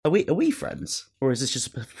Are we friends? Or is this just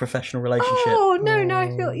a professional relationship? Oh, no,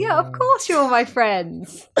 I feel... Yeah, of course you're my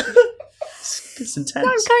friends. It's intense. I'm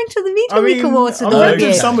going to the Media Week Awards with I'm all going of to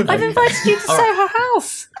you. some of I've you. invited you to Soho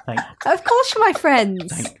House. Of course you're my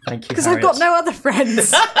friends. Thank you, Because I've got no other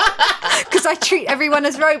friends. Because I treat everyone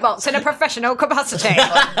as robots in a professional capacity.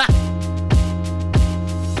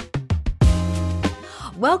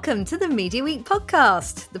 Welcome to the Media Week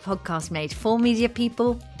podcast, the podcast made for media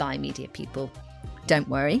people, by media people. Don't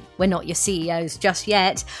worry, we're not your CEOs just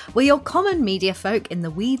yet. We're your common media folk in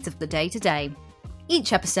the weeds of the day-to-day.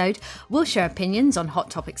 Each episode, we'll share opinions on hot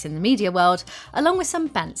topics in the media world, along with some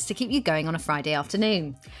bants to keep you going on a Friday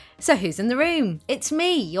afternoon. So who's in the room? It's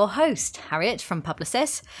me, your host, Harriet from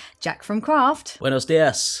Publicis, Jack from Craft, Buenos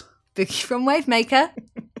dias. Bookie from Wavemaker.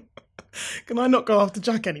 Can I not go after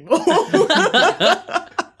Jack anymore?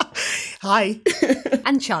 Hi.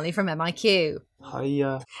 And Charlie from MIQ.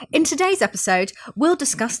 Hi. In today's episode, we'll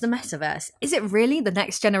discuss the metaverse. Is it really the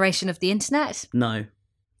next generation of the internet? No.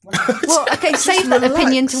 Well, okay, save that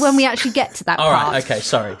opinion to when we actually get to that All part. right, okay,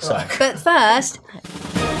 sorry. But first...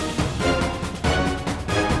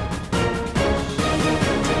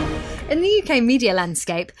 In the UK media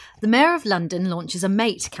landscape, the Mayor of London launches a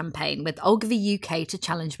Mate campaign with Ogilvy UK to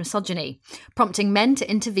challenge misogyny, prompting men to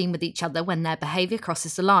intervene with each other when their behaviour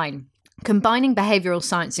crosses the line. Combining behavioural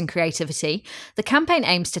science and creativity, the campaign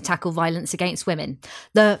aims to tackle violence against women.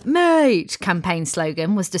 The Mate campaign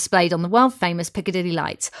slogan was displayed on the world-famous Piccadilly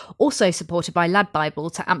lights, also supported by Lad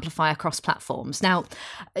Bible to amplify across platforms. Now,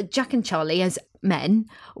 Jack and Charlie, as men,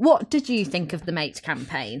 what did you think of the Mate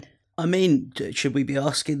campaign? I mean, should we be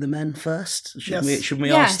asking the men first? Should we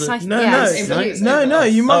Yes, ask them? No,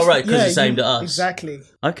 you must. Oh, right, because it's aimed at us. Exactly.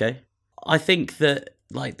 Okay. I think that,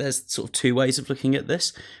 there's sort of two ways of looking at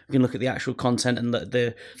this. We can look at the actual content and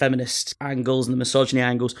the feminist angles and the misogyny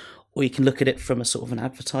angles, or you can look at it from a sort of an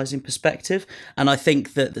advertising perspective. And I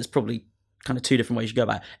think that there's probably kind of two different ways you go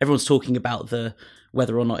about it. Everyone's talking about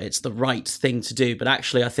whether or not it's the right thing to do, but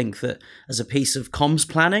actually I think that as a piece of comms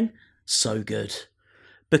planning, so good.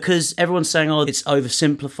 Because everyone's saying, it's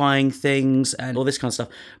oversimplifying things and all this kind of stuff.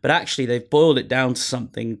 But actually, they've boiled it down to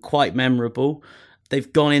something quite memorable.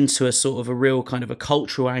 They've gone into a sort of a real kind of a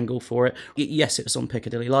cultural angle for it. Yes, it was on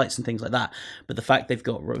Piccadilly lights and things like that. But the fact they've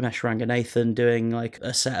got Ramesh Ranganathan doing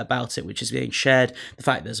a set about it, which is being shared, the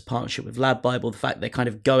fact there's a partnership with Lad Bible, the fact they're kind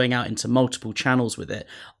of going out into multiple channels with it,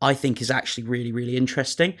 I think is actually really, really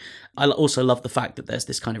interesting. I also love the fact that there's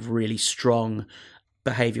this kind of really strong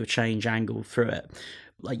behavioural change angle through it.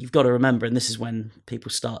 You've got to remember, and this is when people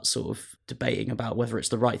start sort of debating about whether it's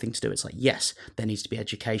the right thing to do. It's yes, there needs to be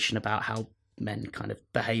education about how men kind of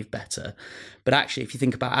behave better. But actually, if you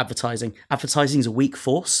think about advertising is a weak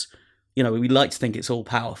force. We like to think it's all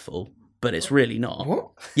powerful, but it's really not.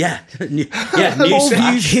 What? Yeah. All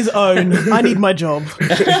Newsflash. views his own. I need my job.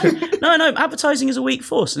 No, advertising is a weak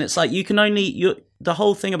force. And it's you can only... the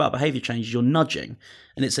whole thing about behaviour change is you're nudging.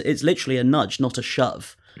 And it's literally a nudge, not a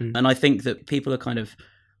shove. Mm. And I think that people are kind of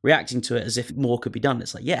reacting to it as if more could be done.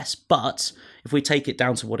 It's yes, but if we take it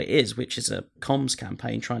down to what it is, which is a comms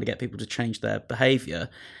campaign trying to get people to change their behaviour,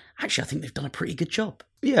 actually I think they've done a pretty good job.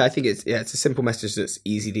 Yeah, I think it's a simple message that's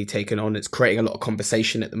easily taken on. It's creating a lot of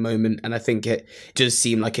conversation at the moment, and I think it does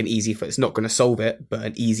seem like an easy. It's not going to solve it, but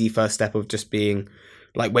an easy first step of just being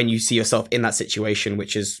when you see yourself in that situation,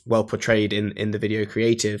 which is well portrayed in the video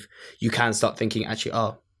creative, you can start thinking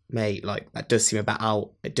actually, mate, that does seem a bit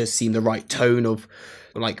out. It does seem the right tone of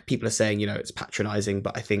people are saying, it's patronizing,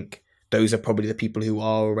 but I think those are probably the people who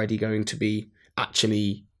are already going to be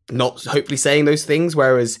actually not hopefully saying those things,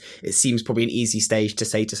 whereas it seems probably an easy stage to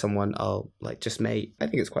say to someone, just mate. I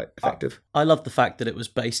think it's quite effective. I love the fact that it was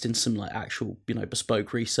based in some actual,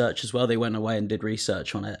 bespoke research as well. They went away and did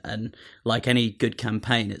research on it, and like any good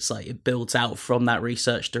campaign, it's it builds out from that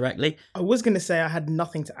research directly. I was going to say I had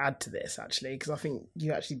nothing to add to this, actually, because I think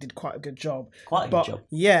you actually did quite a good job. Good job.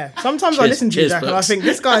 Yeah, sometimes I listen to you, Jack, and I think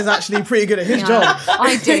this guy's actually pretty good at his job.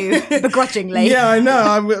 I do, begrudgingly. Yeah, I know.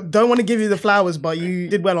 I don't want to give you the flowers, but you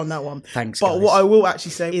did well on that one. Thanks, But guys. what I will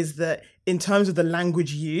actually say is that in terms of the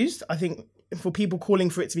language used, I think for people calling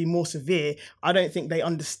for it to be more severe, I don't think they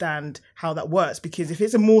understand how that works, because if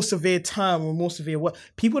it's a more severe term or more severe word,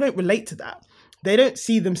 people don't relate to that. They don't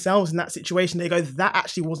see themselves in that situation. They go, that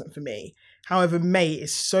actually wasn't for me. However, mate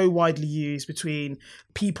is so widely used between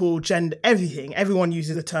people, gender, everything. Everyone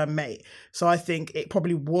uses the term mate. So I think it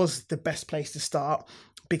probably was the best place to start,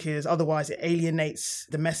 because otherwise it alienates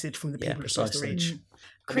the message from the people it's supposed to reach.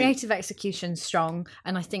 Creative execution strong,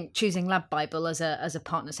 and I think choosing Lad Bible as a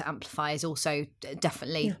partner to amplify is also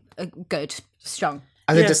definitely good, strong.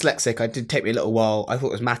 As a dyslexic, it did take me a little while. I thought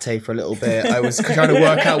it was mate for a little bit. I was trying to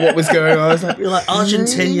work out what was going on. I was like, You're like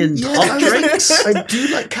Argentinian hot drinks. I do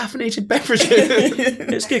like caffeinated beverages.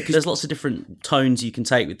 It's good because there's lots of different tones you can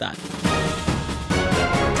take with that.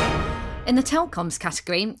 In the telecoms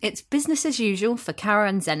category, it's business as usual for Cara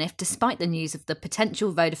and Zenith despite the news of the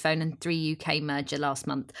potential Vodafone and Three UK merger last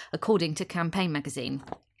month, according to Campaign magazine.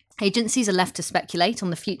 Agencies are left to speculate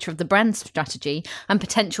on the future of the brand strategy and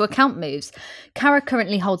potential account moves. Cara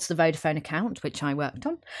currently holds the Vodafone account, which I worked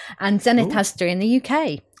on, and Zenith has 3 in the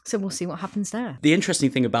UK. So we'll see what happens there. The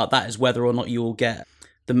interesting thing about that is whether or not you will get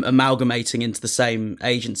them amalgamating into the same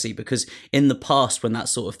agency, because in the past when that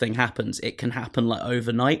sort of thing happens, it can happen like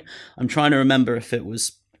overnight. I'm trying to remember if it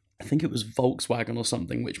was, I think it was Volkswagen or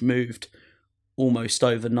something, which moved almost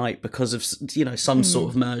overnight because of, you know, some sort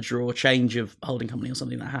of merger or change of holding company or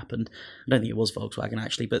something that happened. I don't think it was Volkswagen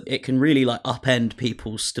actually, but it can really like upend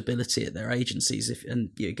people's stability at their agencies and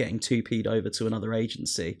you're getting 2P'd over to another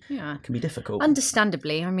agency. Yeah, it can be difficult.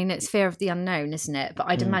 Understandably, I mean, it's fear of the unknown, isn't it? But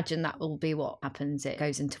I'd imagine that will be what happens. It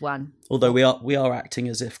goes into one. Although we are acting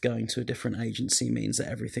as if going to a different agency means that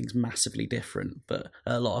everything's massively different, but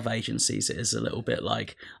a lot of agencies it is a little bit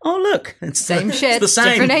like, oh look, it's same shit, it's the same.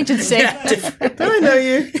 Different agency. Yeah, different. Don't I know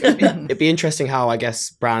you? It'd be interesting how, I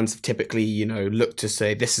guess, brands have typically, you know, look to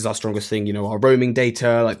say this is our strongest thing, you know, our roaming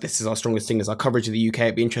data, like this is our strongest thing is our coverage of the UK.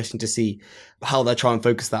 It'd be interesting to see how they try and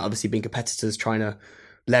focus that. Obviously, being competitors, trying to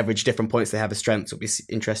leverage different points they have as strengths. It'll be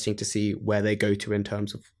interesting to see where they go to in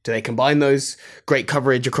terms of, do they combine those great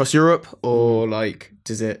coverage across Europe, or like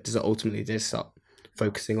does it ultimately just start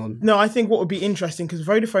focusing on? No, I think what would be interesting, because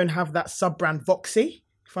Vodafone have that sub-brand Voxy,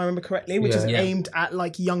 if I remember correctly, which is aimed at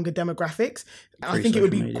like younger demographics. I think it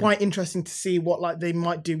would be quite interesting to see what like they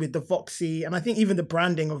might do with the Voxy, and I think even the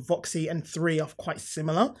branding of Voxy and 3 are quite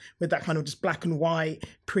similar with that kind of just black and white,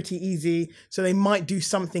 pretty easy. So they might do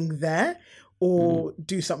something there, or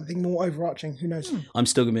do something more overarching. Who knows? I'm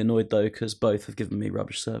still going to be annoyed though, because both have given me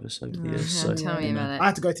rubbish service over the years. So Tell me about it. I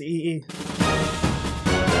had to go to EE.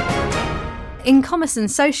 In commerce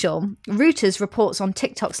and social, Reuters reports on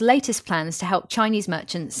TikTok's latest plans to help Chinese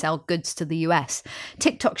merchants sell goods to the US.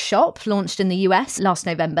 TikTok Shop launched in the US last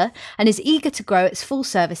November and is eager to grow its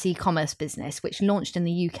full-service e-commerce business, which launched in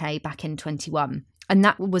the UK back in 2021. And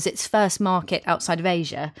that was its first market outside of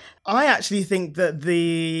Asia. I actually think that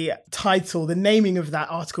the title, the naming of that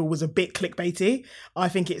article was a bit clickbaity. I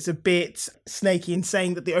think it's a bit snaky in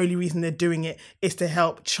saying that the only reason they're doing it is to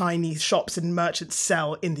help Chinese shops and merchants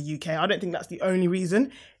sell in the UK. I don't think that's the only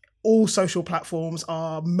reason. All social platforms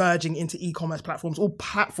are merging into e-commerce platforms. All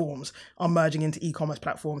platforms are merging into e-commerce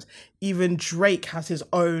platforms. Even Drake has his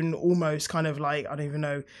own almost kind of like, I don't even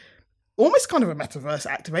know, almost kind of a metaverse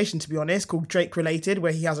activation, to be honest, called Drake Related,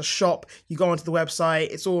 where he has a shop. You go onto the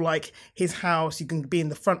website, it's all like his house. You can be in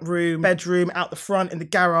the front room, bedroom, out the front, in the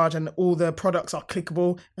garage, and all the products are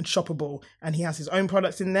clickable and shoppable. And he has his own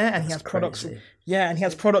products in there, and he has products. Yeah, and he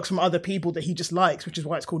has products from other people that he just likes, which is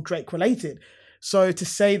why it's called Drake Related. So to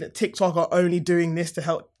say that TikTok are only doing this to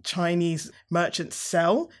help Chinese merchants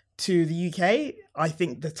sell to the UK, I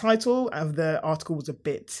think the title of the article was a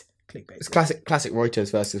bit clickbait. It's classic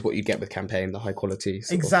Reuters versus what you get with Campaign, the high quality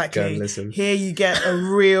sort of journalism. Here you get a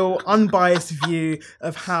real unbiased view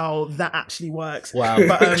of how that actually works. Wow,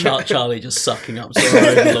 but, Charlie just sucking up to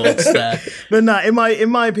our overlords there. But no, in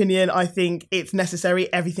my opinion, I think it's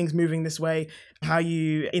necessary. Everything's moving this way. How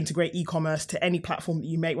you integrate e-commerce to any platform that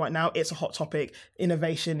you make right now, it's a hot topic.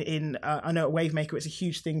 Innovation in, I know at Wavemaker, it's a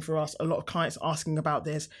huge thing for us. A lot of clients are asking about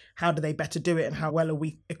this. How do they better do it, and how well are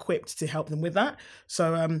we equipped to help them with that?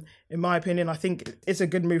 So in my opinion, I think it's a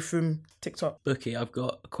good move from TikTok. Bookie, I've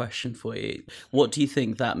got a question for you. What do you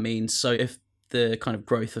think that means? So if the kind of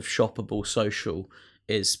growth of shoppable social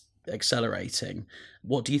is accelerating,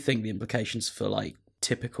 what do you think the implications for like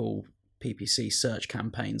typical PPC search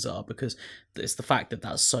campaigns are? Because it's the fact that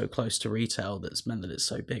that's so close to retail that's meant that it's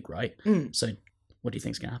so big, right? So what do you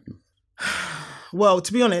think is going to happen? Well,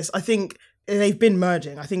 to be honest, I think they've been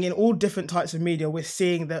merging. I think in all different types of media, we're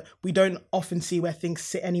seeing that we don't often see where things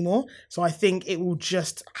sit anymore. So I think it will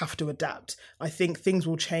just have to adapt. I think things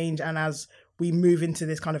will change, and as we move into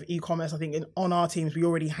this kind of e-commerce, I think on our teams, we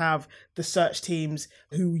already have the search teams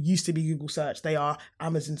who used to be Google search. They are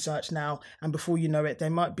Amazon search now. And before you know it, they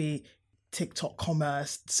might be TikTok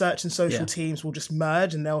commerce. Search and social teams will just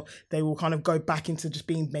merge, and they will kind of go back into just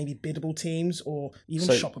being maybe biddable teams or even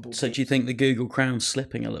shoppable. So do you think the Google crown's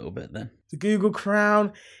slipping a little bit then? The Google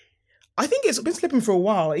crown, I think it's been slipping for a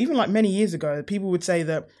while. Even like many years ago, people would say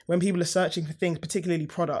that when people are searching for things, particularly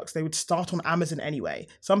products, they would start on Amazon anyway.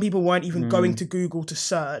 Some people weren't even going to Google to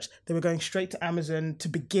search. They were going straight to Amazon to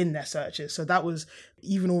begin their searches. So that was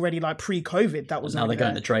even already like pre-COVID. That was now they're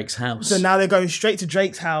going to Drake's house. So now they're going straight to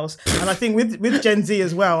Drake's house. And I think with Gen Z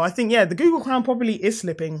as well, I think, the Google crown probably is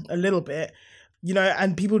slipping a little bit.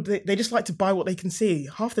 And people, they just like to buy what they can see.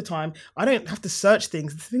 Half the time, I don't have to search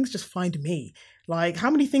things. Things just find me. Like, how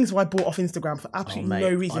many things have I bought off Instagram for absolutely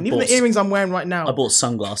no reason? Even the earrings I'm wearing right now. I bought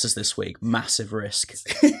sunglasses this week. Massive risk.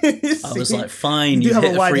 I was like, fine, you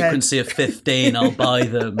hit a frequency of 15, I'll buy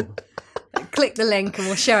them. Click the link and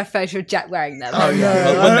we'll share a photo of Jack wearing them. Oh,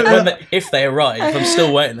 yeah. If they arrive, I'm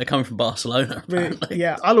still waiting. They're coming from Barcelona, apparently.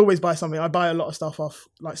 Yeah, I'll always buy something. I buy a lot of stuff off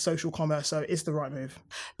like social commerce, so it's the right move.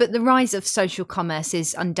 But the rise of social commerce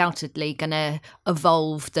is undoubtedly going to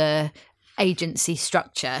evolve the agency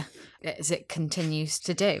structure as it continues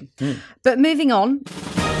to do. But moving on.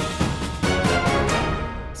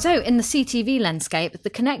 So in the CTV landscape, the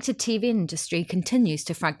connected TV industry continues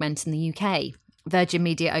to fragment in the UK. Virgin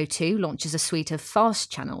Media O2 launches a suite of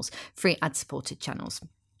fast channels, free ad-supported channels.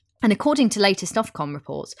 And according to latest Ofcom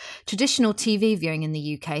reports, traditional TV viewing in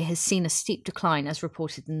the UK has seen a steep decline as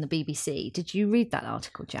reported in the BBC. Did you read that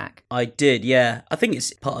article, Jack? I did, yeah. I think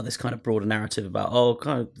it's part of this kind of broader narrative about,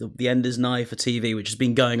 kind of the end is nigh for TV, which has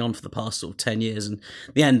been going on for the past sort of 10 years, and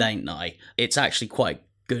the end ain't nigh. It's actually quite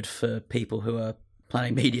good for people who are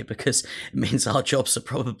planning media because it means our jobs are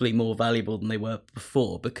probably more valuable than they were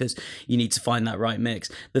before because you need to find that right mix.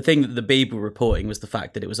 The thing that the Beeb were reporting was the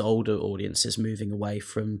fact that it was older audiences moving away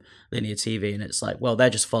from linear TV, and it's like, well, they're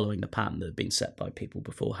just following the pattern that had been set by people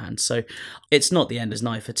beforehand. So it's not the end is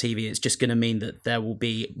nigh for TV. It's just going to mean that there will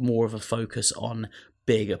be more of a focus on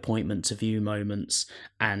big appointment to view moments,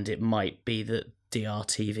 and it might be that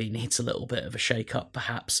DRTV needs a little bit of a shake-up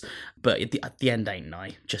perhaps, but at the end ain't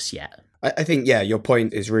nigh just yet. I think, your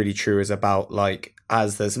point is really true, is about like,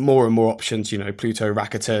 as there's more and more options, Pluto,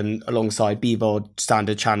 Rakuten, alongside BVOD,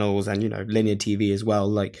 standard channels, and, linear TV as well,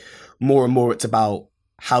 like more and more it's about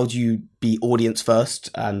how do you be audience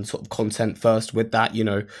first and sort of content first with that,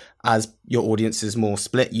 as your audience is more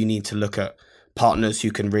split, you need to look at partners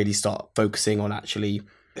who can really start focusing on actually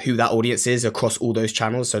who that audience is across all those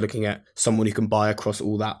channels. So looking at someone who can buy across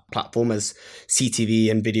all that platform as CTV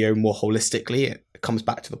and video more holistically. It comes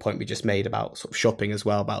back to the point we just made about sort of shopping as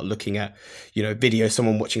well, about looking at, video,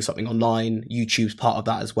 someone watching something online. YouTube's part of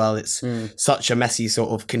that as well. It's such a messy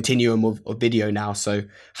sort of continuum of video now. So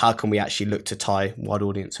how can we actually look to tie wide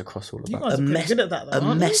audience across all of that? You guys are pretty good at that, though,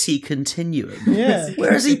 aren't you? Messy continuum. Yeah.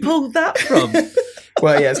 Where has he pulled that from?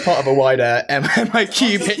 Well, it's part of a wider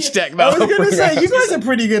MIQ pitch deck. I was going to say, you guys are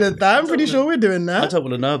pretty good at that. I'm pretty sure we're doing that. I don't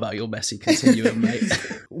want to know about your messy continuum, mate.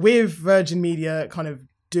 With Virgin Media kind of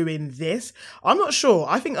doing this, I'm not sure.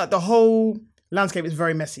 I think the whole landscape is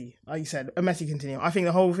very messy, like you said, a messy continuum. I think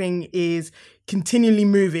the whole thing is continually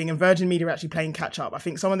moving, and Virgin Media are actually playing catch up. I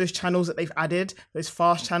think some of those channels that they've added, those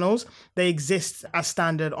fast channels, they exist as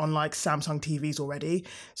standard on like Samsung TVs already.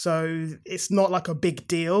 So it's not like a big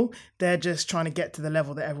deal. They're just trying to get to the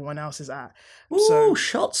level that everyone else is at. Ooh, So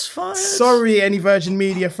shots fired. sorry, any Virgin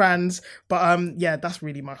Media fans, but that's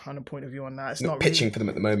really my kind of point of view on that. It's not pitching really, for them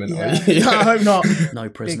at the moment. yeah. Are you? I hope not. No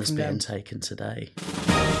prisoners from being them. taken today.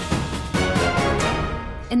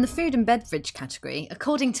 In the food and beverage category,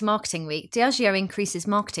 according to Marketing Week, Diageo increases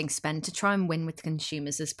marketing spend to try and win with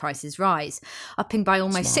consumers as prices rise, upping by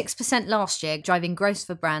almost 6% last year, driving growth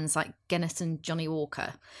for brands like Guinness and Johnnie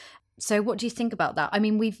Walker. So what do you think about that? I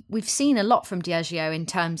mean, we've seen a lot from Diageo in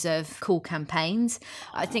terms of cool campaigns.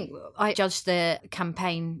 I think I judged the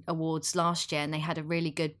campaign awards last year and they had a really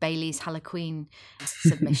good Bailey's Halloween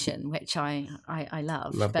submission, which I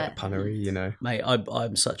love. Love that punnery, Mate,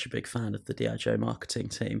 I'm such a big fan of the Diageo marketing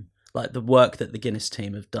team. Like, the work that the Guinness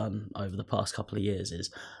team have done over the past couple of years is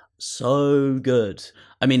so good.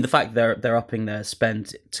 I mean, the fact they're upping their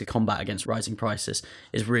spend to combat against rising prices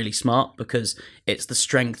is really smart, because it's the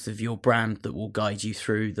strength of your brand that will guide you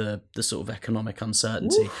through the sort of economic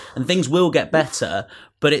uncertainty. And things will get better,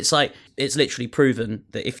 but it's literally proven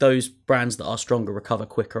that if those brands that are stronger recover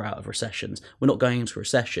quicker out of recessions, we're not going into a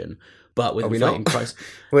recession, but with inflating price,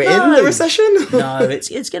 we're in the recession. No,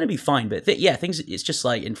 it's going to be fine. But things. It's just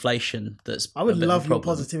like inflation. That's I would a bit love of a your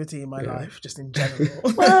problem. positivity in my life, just in general.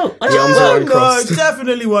 Well, I The arms are uncrossed. No,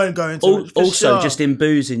 definitely won't go into it. For also sure. just in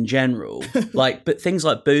booze in general, but things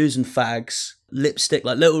like booze and fags, lipstick,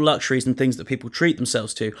 like little luxuries and things that people treat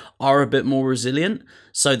themselves to, are a bit more resilient.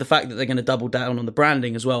 So the fact that they're going to double down on the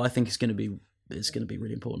branding as well, I think is going to be is going to be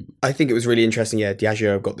really important. I think it was really interesting. Yeah,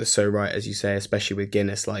 Diageo got this so right, as you say, especially with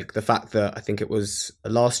Guinness. Like the fact that I think it was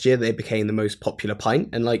last year they became the most popular pint,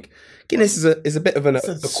 and like Guinness is a bit of a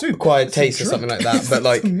quiet taste or something like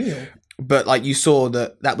that. But like, you saw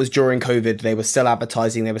that was during COVID. They were still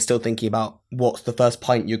advertising. They were still thinking about what's the first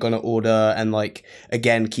pint you're going to order, and like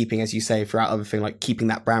again, keeping, as you say, throughout everything, like keeping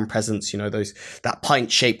that brand presence. You know, that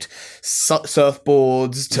pint shaped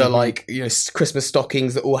surfboards to like, you know, Christmas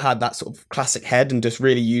stockings that all had that sort of classic head, and just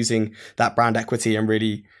really using that brand equity and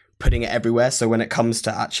really putting it everywhere. So when it comes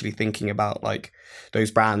to actually thinking about like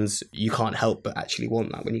those brands, you can't help but actually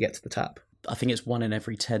want that when you get to the tap. I think it's 1 in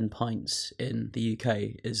every 10 pints in the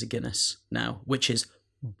UK is a Guinness now, which is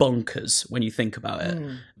bonkers when you think about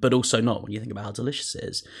it, but also not when you think about how delicious it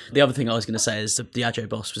is. The other thing I was going to say is the Diageo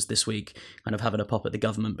boss was this week kind of having a pop at the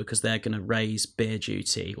government because they're going to raise beer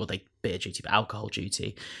duty, but alcohol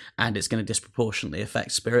duty, and it's going to disproportionately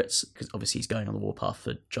affect spirits because obviously he's going on the warpath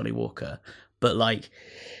for Johnny Walker. But like,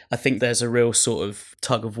 I think there's a real sort of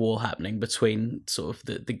tug of war happening between sort of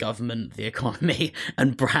the government, the economy,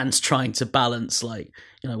 and brands trying to balance, like,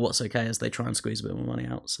 you know, what's okay as they try and squeeze a bit more money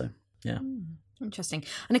out. So, yeah. Interesting.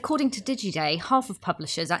 And according to DigiDay, half of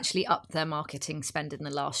publishers actually upped their marketing spend in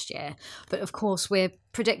the last year. But of course, we're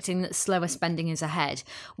predicting that slower spending is ahead.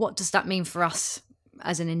 What does that mean for us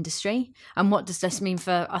as an industry, and what does this mean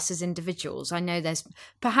for us as individuals? I know there's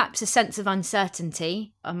perhaps a sense of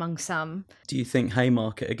uncertainty among some. Do you think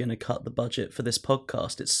Haymarket are going to cut the budget for this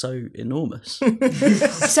podcast? It's so enormous.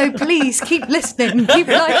 So please keep listening, keep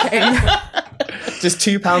liking. Just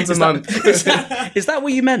 £2 a month. Is that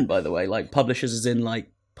what you meant, by the way? Like publishers as in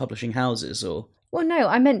like publishing houses, or? Well, no,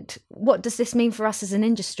 I meant, what does this mean for us as an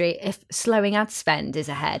industry if slowing ad spend is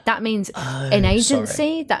ahead? That means an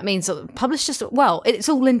agency, that means publishers, well, it's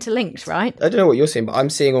all interlinked, right? I don't know what you're seeing, but I'm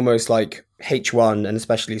seeing almost like H1 and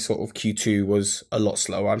especially sort of Q2 was a lot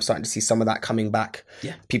slower. I'm starting to see some of that coming back.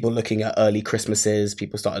 Yeah. People looking at early Christmases,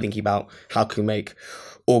 people started thinking about how can we make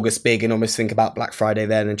August big and almost think about Black Friday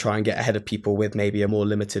then and try and get ahead of people with maybe a more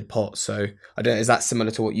limited pot. So I don't know, is that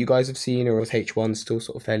similar to what you guys have seen, or is H1 still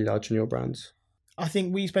sort of fairly large in your brands? I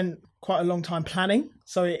think we spent quite a long time planning.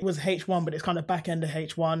 So it was H1, but it's kind of back end of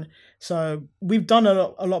H1. So we've done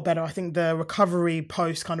a lot better. I think the recovery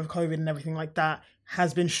post kind of COVID and everything like that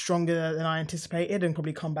has been stronger than I anticipated, and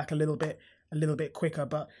probably come back a little bit quicker.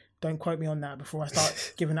 But don't quote me on that before I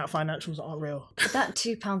start giving out financials that aren't real. That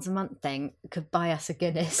 £2 a month thing could buy us a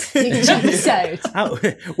Guinness each episode. How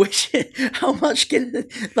much Guinness?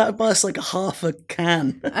 That would buy us like a half a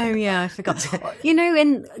can. Oh yeah, I forgot. You know,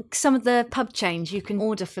 in some of the pub chains, you can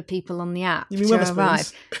order for people on the app to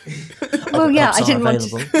arrive. Well, yeah, I didn't want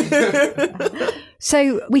to.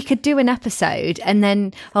 So we could do an episode and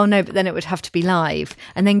then, but then it would have to be live,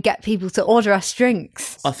 and then get people to order us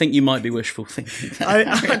drinks. I think you might be wishful thinking.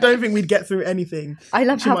 I don't think we'd get through anything. I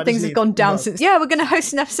love how things have gone down since. Yeah, we're going to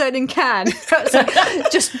host an episode in Cannes.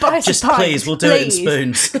 Just buy us a pint. Please, we'll do it in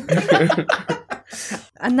spoons.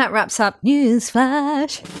 And that wraps up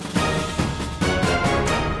Newsflash.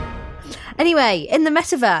 Anyway, in the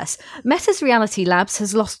metaverse, Meta's Reality Labs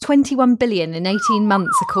has lost $21 billion in 18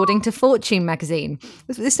 months, according to Fortune magazine.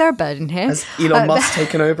 Is there a bird in here? Has Elon Musk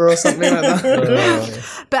taken over or something like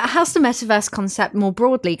that? But has the metaverse concept more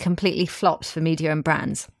broadly completely flopped for media and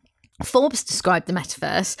brands? Forbes described the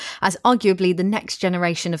metaverse as arguably the next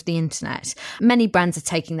generation of the internet. Many brands are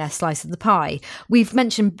taking their slice of the pie. We've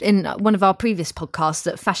mentioned in one of our previous podcasts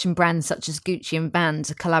that fashion brands such as Gucci and Vans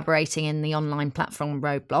are collaborating in the online platform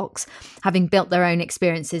Roblox, having built their own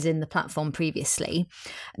experiences in the platform previously.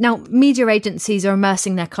 Now, media agencies are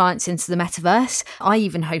immersing their clients into the metaverse. I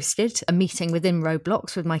even hosted a meeting within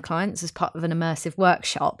Roblox with my clients as part of an immersive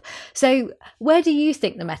workshop. So where do you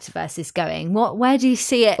think the metaverse is going? Where do you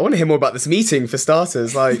see it? I want to hear more about this meeting for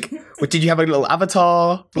starters. Like, did you have a little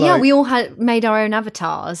avatar? Yeah, we all had made our own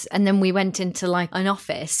avatars, and then we went into like an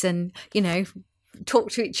office and, you know,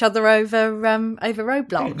 talked to each other over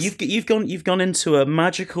Roblox. You've gone into a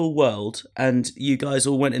magical world, and you guys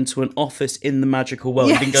all went into an office in the magical world.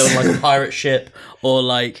 Yes. You didn't go on like a pirate ship or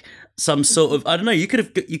like some sort of, I don't know. You could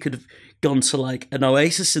have gone to like an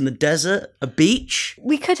oasis in the desert, a beach.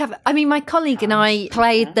 We could have. I mean, my colleague and I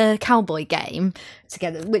played the cowboy game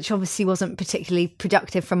together, which obviously wasn't particularly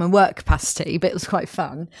productive from a work capacity, but it was quite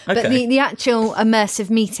fun. Okay. But the actual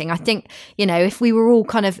immersive meeting, I think, you know, if we were all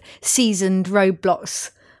kind of seasoned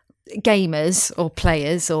Roblox gamers or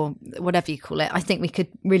players or whatever you call it, I think we could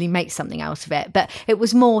really make something out of it. But it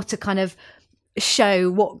was more to kind of show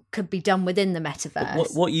what could be done within the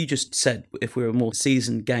metaverse. What you just said, if we were more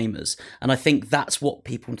seasoned gamers, and I think that's what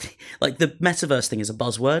people like. The metaverse thing is a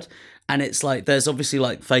buzzword, and it's like there's obviously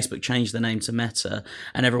like Facebook changed the name to Meta,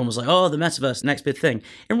 and everyone was like, "Oh, the metaverse, next big thing."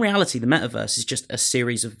 In reality, the metaverse is just a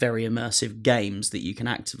series of very immersive games that you can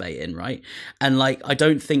activate in, right? And like, I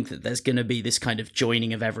don't think that there's going to be this kind of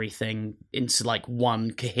joining of everything into like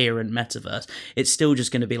one coherent metaverse. It's still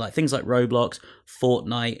just going to be like things like Roblox,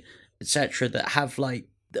 Fortnite, etc., that have like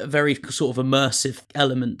a very sort of immersive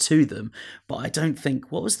element to them. But I don't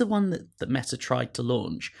think, what was the one that Meta tried to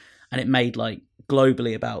launch and it made like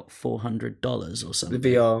globally about $400 or something?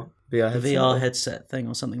 The VR headset. The VR headset thing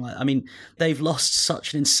or something like that. I mean, they've lost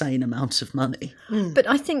such an insane amount of money. But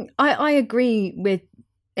I think I agree with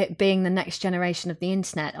it being the next generation of the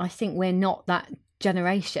internet. I think we're not that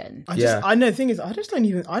generation. I know the thing is, I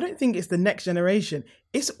don't think it's the next generation.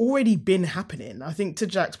 It's already been happening. I think to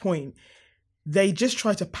Jack's point, they just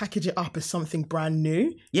try to package it up as something brand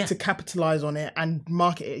new to capitalize on it and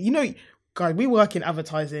market it. You know, guys, we work in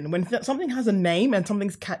advertising. When something has a name and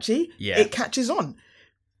something's catchy, it catches on.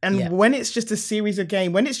 And when it's just a series of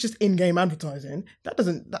game, when it's just in-game advertising,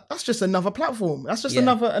 that's just another platform. That's just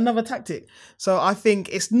another tactic. So I think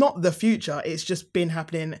it's not the future. It's just been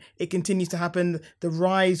happening. It continues to happen. The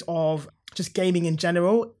rise of just gaming in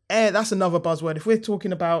general, that's another buzzword. If we're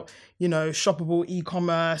talking about, you know, shoppable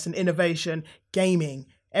e-commerce and innovation, gaming,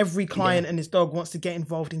 every client and his dog wants to get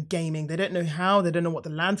involved in gaming. They don't know how, they don't know what the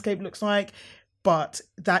landscape looks like. But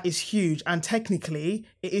that is huge. And technically,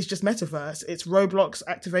 it is just metaverse. It's Roblox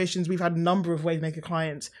activations. We've had a number of Wavemaker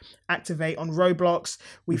clients activate on Roblox.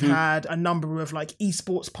 We've had a number of like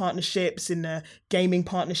esports partnerships, in the gaming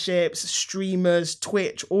partnerships, streamers,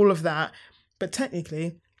 Twitch, all of that. But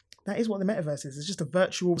technically, that is what the metaverse is. It's just a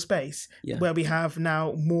virtual space where we have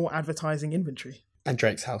now more advertising inventory. And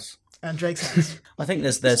Drake's house. I think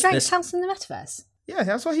Is Drake's house in the metaverse? Yeah,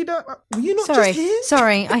 that's why he don't. Were you not Sorry, just here?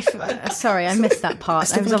 sorry, I missed that part. I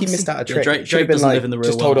still think he missed out a trick. Drake Should've been doesn't like, live in the real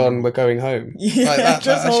just world. hold on, we're going home. Yeah, Like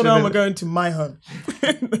that hold on, been... we're going to my home.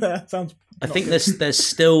 That sounds. I think there's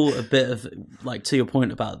still a bit of, like, to your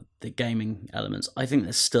point about the gaming elements, I think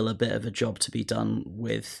there's still a bit of a job to be done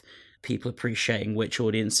with people appreciating which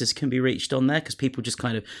audiences can be reached on there, because people just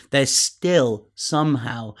kind of, there's still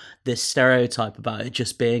somehow this stereotype about it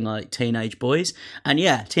just being like teenage boys, and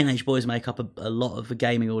teenage boys make up a lot of the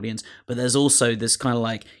gaming audience, but there's also this kind of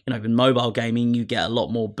like, you know, in mobile gaming you get a lot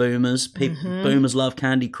more boomers. Boomers love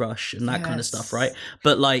Candy Crush and that kind of stuff, right?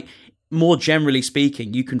 But like, more generally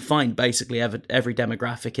speaking, you can find basically every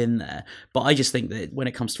demographic in there. But I just think that when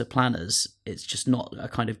it comes to planners, it's just not a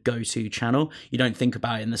kind of go-to channel. You don't think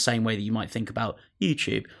about it in the same way that you might think about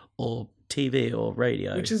YouTube or TV or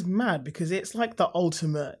radio. Which is mad, because it's like the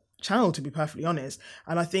ultimate channel, to be perfectly honest.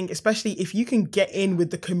 And I think especially if you can get in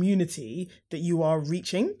with the community that you are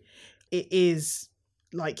reaching, it is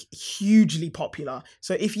like hugely popular.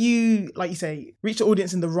 So if you, like you say, reach the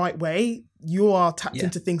audience in the right way, you are tapped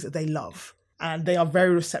into things that they love, and they are very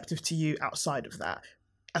receptive to you outside of that,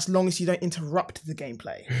 as long as you don't interrupt the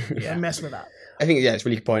gameplay and mess with that. I think, it's a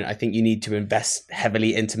really good point. I think you need to invest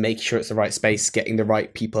heavily into making sure it's the right space, getting the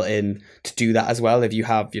right people in to do that as well. If you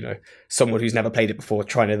have, you know, someone who's never played it before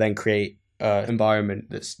trying to then create environment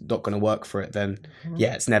that's not going to work for it, then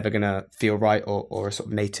it's never going to feel right, or a sort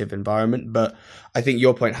of native environment. But I think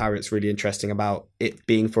your point, Harry, it's really interesting about it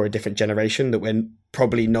being for a different generation that we're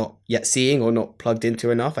probably not yet seeing or not plugged into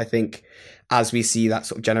enough. I think as we see that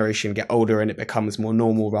sort of generation get older and it becomes more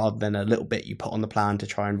normal rather than a little bit you put on the plan to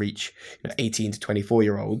try and reach, you know, 18 to 24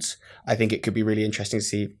 year olds, I think it could be really interesting to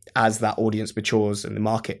see as that audience matures and the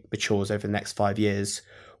market matures over the next 5 years.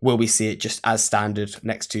 Will we see it just as standard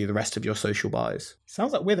next to the rest of your social buys?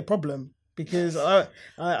 Sounds like we're the problem, because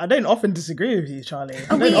I don't often disagree with you, Charlie.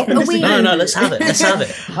 No, let's have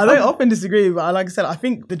it. I don't often disagree, but like I said, I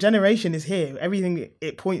think the generation is here. Everything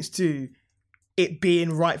it points to it being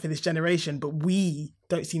right for this generation, but we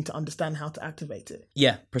don't seem to understand how to activate it.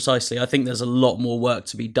 Yeah, precisely. I think there's a lot more work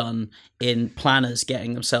to be done in planners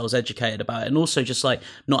getting themselves educated about it, and also just like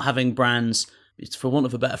not having brands, it's for want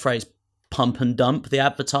of a better phrase, pump and dump the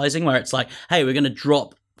advertising, where it's like, hey, we're going to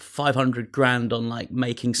drop 500 grand on like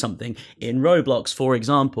making something in Roblox, for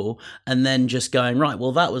example, and then just going, right,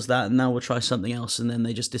 well, that was that, and now we'll try something else, and then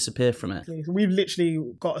they just disappear from it. We've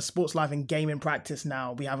literally got a sports live and gaming practice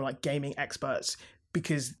now. We have like gaming experts,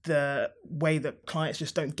 because the way that clients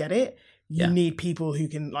just don't get it, You need people who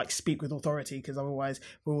can like speak with authority, because otherwise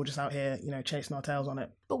we're all just out here, chasing our tails on it.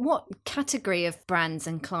 But what category of brands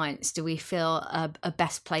and clients do we feel are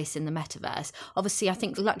best placed in the metaverse? Obviously, I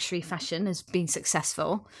think luxury fashion has been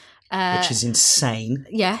successful. Which is insane.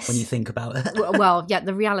 Yes. When you think about it. Well, yeah,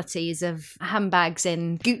 the realities of handbags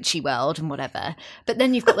in Gucci world and whatever. But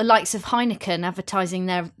then you've got the likes of Heineken advertising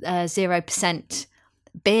their 0%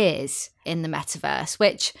 beers in the metaverse,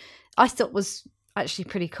 which I thought was actually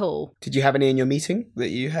pretty cool. Did you have any in your meeting that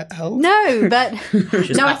you held? No, but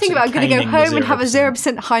now I think about it, I'm going to go home and have a 0%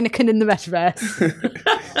 Heineken in the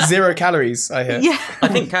metaverse. 0 calories, I hear. Yeah. I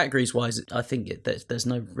think categories wise, I think there's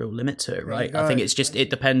no real limit to it, right? I think it's just, it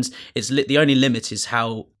depends. The only limit is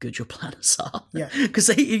how good your planners are. Yeah. Because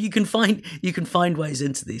you can find ways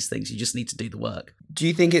into these things. You just need to do the work. Do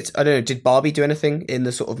you think I don't know, did Barbie do anything in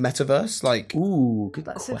the sort of metaverse? Like, ooh, good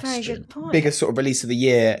That's question. a very good point. biggest sort of release of the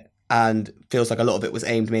year, and feels like a lot of it was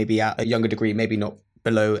aimed maybe at a younger degree, maybe not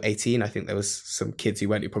below 18. I think there was some kids who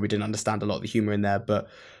probably didn't understand a lot of the humour in there, but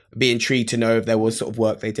be intrigued to know if there was sort of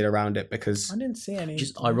work they did around it, because I didn't see any.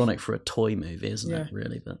 Just ironic for a toy movie, isn't it,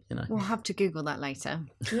 really? But, We'll have to Google that later.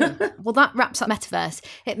 Yeah. Well, that wraps up Metaverse.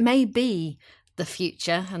 It may be the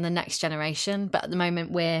future and the next generation, but at the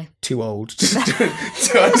moment we're... too old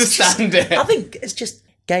to understand it. I think it's just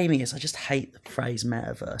gaming is, I just hate the phrase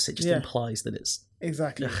metaverse. It just implies that it's...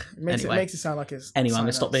 Exactly. It makes it sound like it's... Anyway, I'm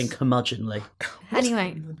going to stop being curmudgeonly.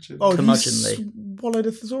 Anyway. Oh, curmudgeonly. you swallowed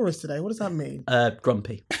a thesaurus today. What does that mean?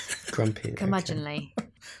 Grumpy. Grumpy. Curmudgeonly.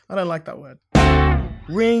 I don't like that word.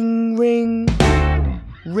 Ring, ring,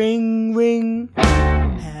 ring, ring.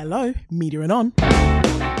 Hello, media and on.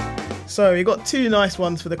 So we got 2 nice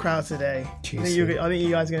ones for the crowd today. I think you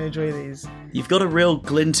guys are going to enjoy these. You've got a real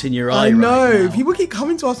glint in your eye. I know. Right now. People keep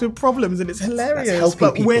coming to us with problems, and it's hilarious. helping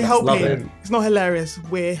But people. we're That's helping. lovely. It's not hilarious.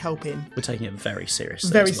 We're helping. We're taking it very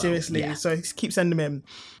seriously. Very as well. seriously. Yeah. So keep sending them in.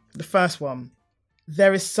 The first one.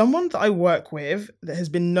 There is someone that I work with that has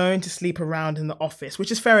been known to sleep around in the office,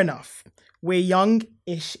 which is fair enough. We're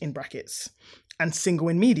young-ish in brackets and single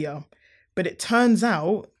in media. But it turns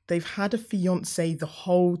out they've had a fiancé the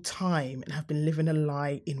whole time and have been living a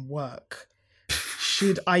lie in work.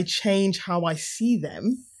 Should I change how I see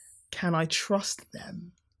them? Can I trust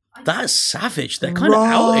them? That's savage. They're kind of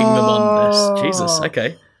outing them on this. Jesus.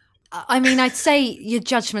 Okay. I mean, I'd say your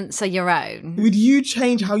judgments are your own. Would you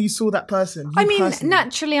change how you saw that person? You I mean, personally?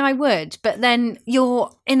 naturally I would, but then you're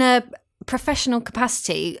in a professional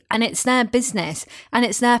capacity and it's their business and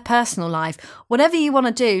it's their personal life. Whatever you want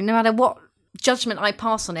to do, no matter what judgment I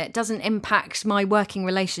pass on it, doesn't impact my working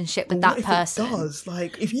relationship with that person. It does.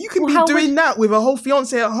 Like, if you can Well, be doing that with a whole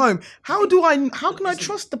fiance at home, how can I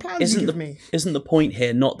trust the plans you give me? Isn't the point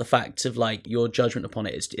here not the fact of like your judgment upon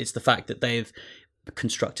it? It's the fact that they've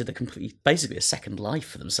constructed basically a second life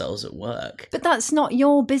for themselves at work. But that's not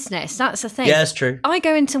your business. That's the thing. Yeah, that's true. I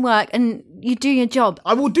go into work and you do your job.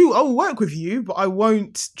 I will work with you, but I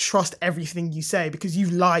won't trust everything you say because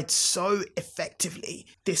you've lied so effectively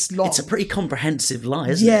this long. It's a pretty comprehensive lie,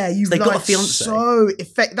 isn't Yeah, it? you've They've lied got a fiance. so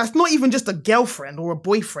That's not even just a girlfriend or a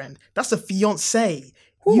boyfriend. That's a fiance.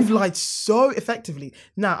 You've lied so effectively.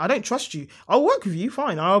 Now, I don't trust you. I'll work with you,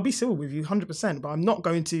 fine. I'll be civil with you, 100%. But I'm not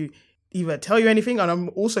going to either tell you anything, and I'm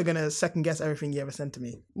also going to second guess everything you ever send to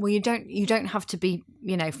me. Well, you don't have to be,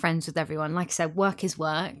 friends with everyone. Like I said, work is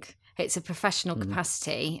work. It's a professional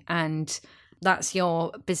capacity, and that's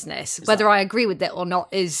your business. Whether I agree with it or not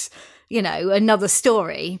is, another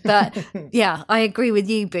story. But yeah, I agree with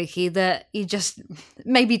you, Buki, that you just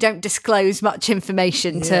maybe don't disclose much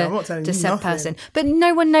information I'm not telling to you said nothing. person. But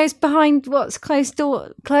no one knows behind what's closed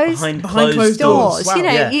doors. Behind closed closed doors. doors.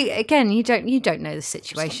 Wow. You don't know the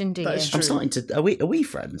situation, do you? That is true. I'm starting to. Are we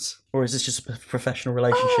friends, or is this just a professional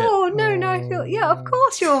relationship? Oh no! I feel of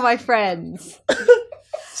course you're my friends.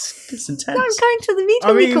 It's intense. No, I'm going to the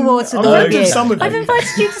Media Week Awards with I'm all of working you. some of I've you.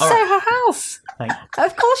 invited you to Soho House. Thank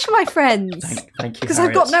Of course you're my friends. you. Because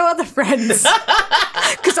I've got no other friends.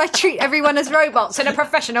 Because I treat everyone as robots in a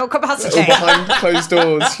professional All capacity. behind closed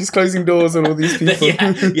doors. She's closing doors on all these people.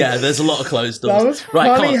 yeah, there's a lot of closed doors. That was right,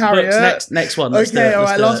 funny, come on, Harriet. Brooks, next one. Let's do Okay, it, all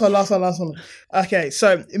let's right, do it. last one. Okay,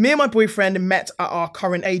 so me and my boyfriend met at our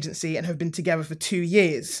current agency and have been together for 2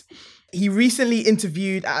 years. He recently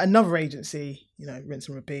interviewed at another agency, rinse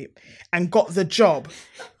and repeat, and got the job.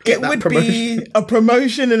 Get It that would promotion. be a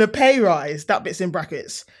promotion and a pay rise, that bit's in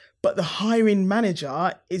brackets. But the hiring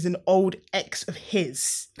manager is an old ex of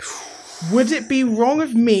his. Would it be wrong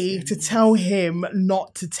of me to tell him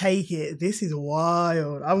not to take it? This is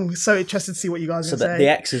wild. I'm so interested to see what you guys So are that going the to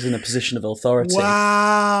say. ex is in a position of authority.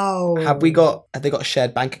 Wow. Have they got a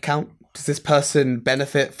shared bank account? Does this person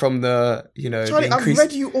benefit from the, Charlie, the increase? I've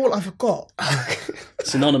read you all, I forgot.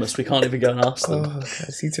 It's anonymous. We can't even go and ask them. I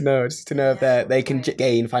just need to know. I just need to know if they can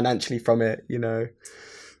gain financially from it,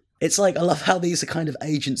 It's like, I love how these are kind of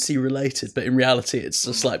agency related, but in reality, it's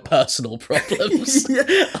just like personal problems.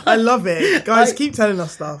 I love it. Guys, keep telling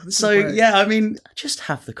us stuff. This is great. Yeah, I mean, just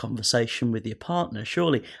have the conversation with your partner,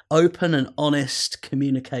 surely. Open and honest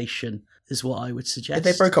communication is what I would suggest. If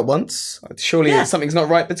they broke up once, surely something's not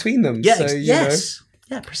right between them. Yeah, so, yes.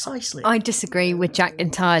 Yeah, precisely. I disagree with Jack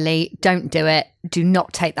entirely. Don't do it. Do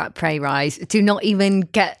not take that pay rise. Do not even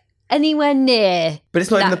get anywhere near. But it's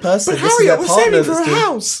not even the person. But this Harriet, is we're their partner saving for a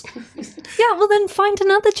house. Yeah, well then find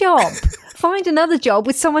another job. Find another job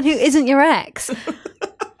with someone who isn't your ex.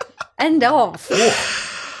 End of.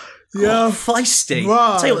 Yeah, feisty.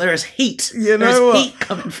 Wow. I'll tell you what, there is heat. You know There's what? heat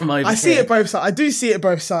coming from over I see here. it both sides. I do see it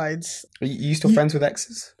both sides. Are you still friends with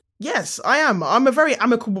exes? Yes, I am. I'm a very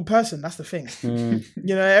amicable person. That's the thing.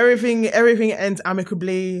 Everything ends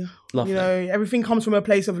amicably. Lovely. Everything comes from a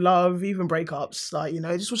place of love, even breakups. Like,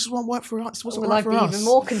 just won't work for us. What's Well, work I'd for be us? even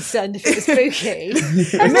more concerned if it was spooky.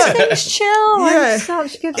 Everything's chill. Yeah. I'm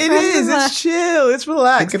such good It friends is. with her. It's chill. It's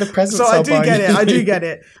relaxed. Think of the presents So I I'll do buy get you. it. I do get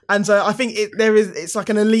it. And so I think it's like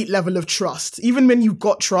an elite level of trust. Even when you've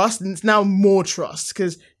got trust, and it's now more trust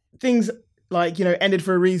because things ended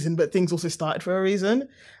for a reason, but things also started for a reason.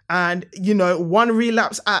 And one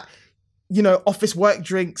relapse at office work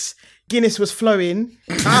drinks. Guinness was flowing.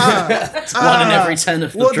 One in every 10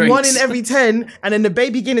 of the drinks. One in every 10. And then the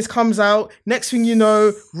baby Guinness comes out. Next thing you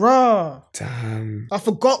know, rah. Damn. I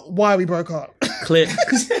forgot why we broke up. Clear.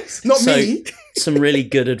 Not me. Some really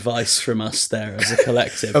good advice from us there as a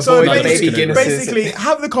collective. Avoid None of us baby can agree. Guinnesses. Basically,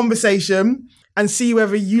 have the conversation and see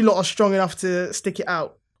whether you lot are strong enough to stick it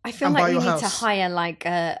out. I feel and buy like we your need to house.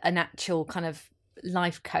 hire an actual kind of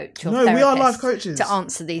life coach or No, we are therapist life coaches. to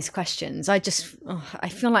answer these questions. I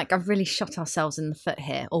feel like I've really shot ourselves in the foot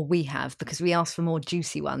here, or we have, because we asked for more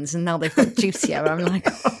juicy ones and now they've got juicier. I'm like,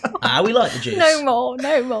 We like the juice. no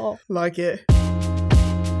more. Like it.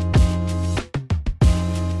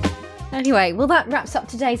 Anyway, well, that wraps up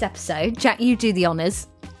today's episode. Jack, you do the honours.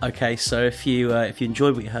 Okay, so if you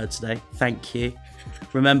enjoyed what you heard today, thank you.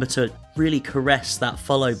 Remember to really caress that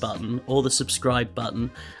follow button or the subscribe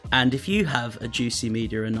button. And if you have a juicy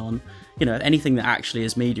media anon, anything that actually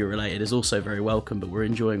is media related is also very welcome, but we're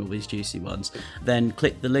enjoying all these juicy ones, then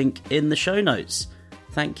click the link in the show notes.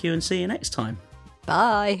 Thank you and see you next time.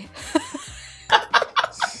 Bye.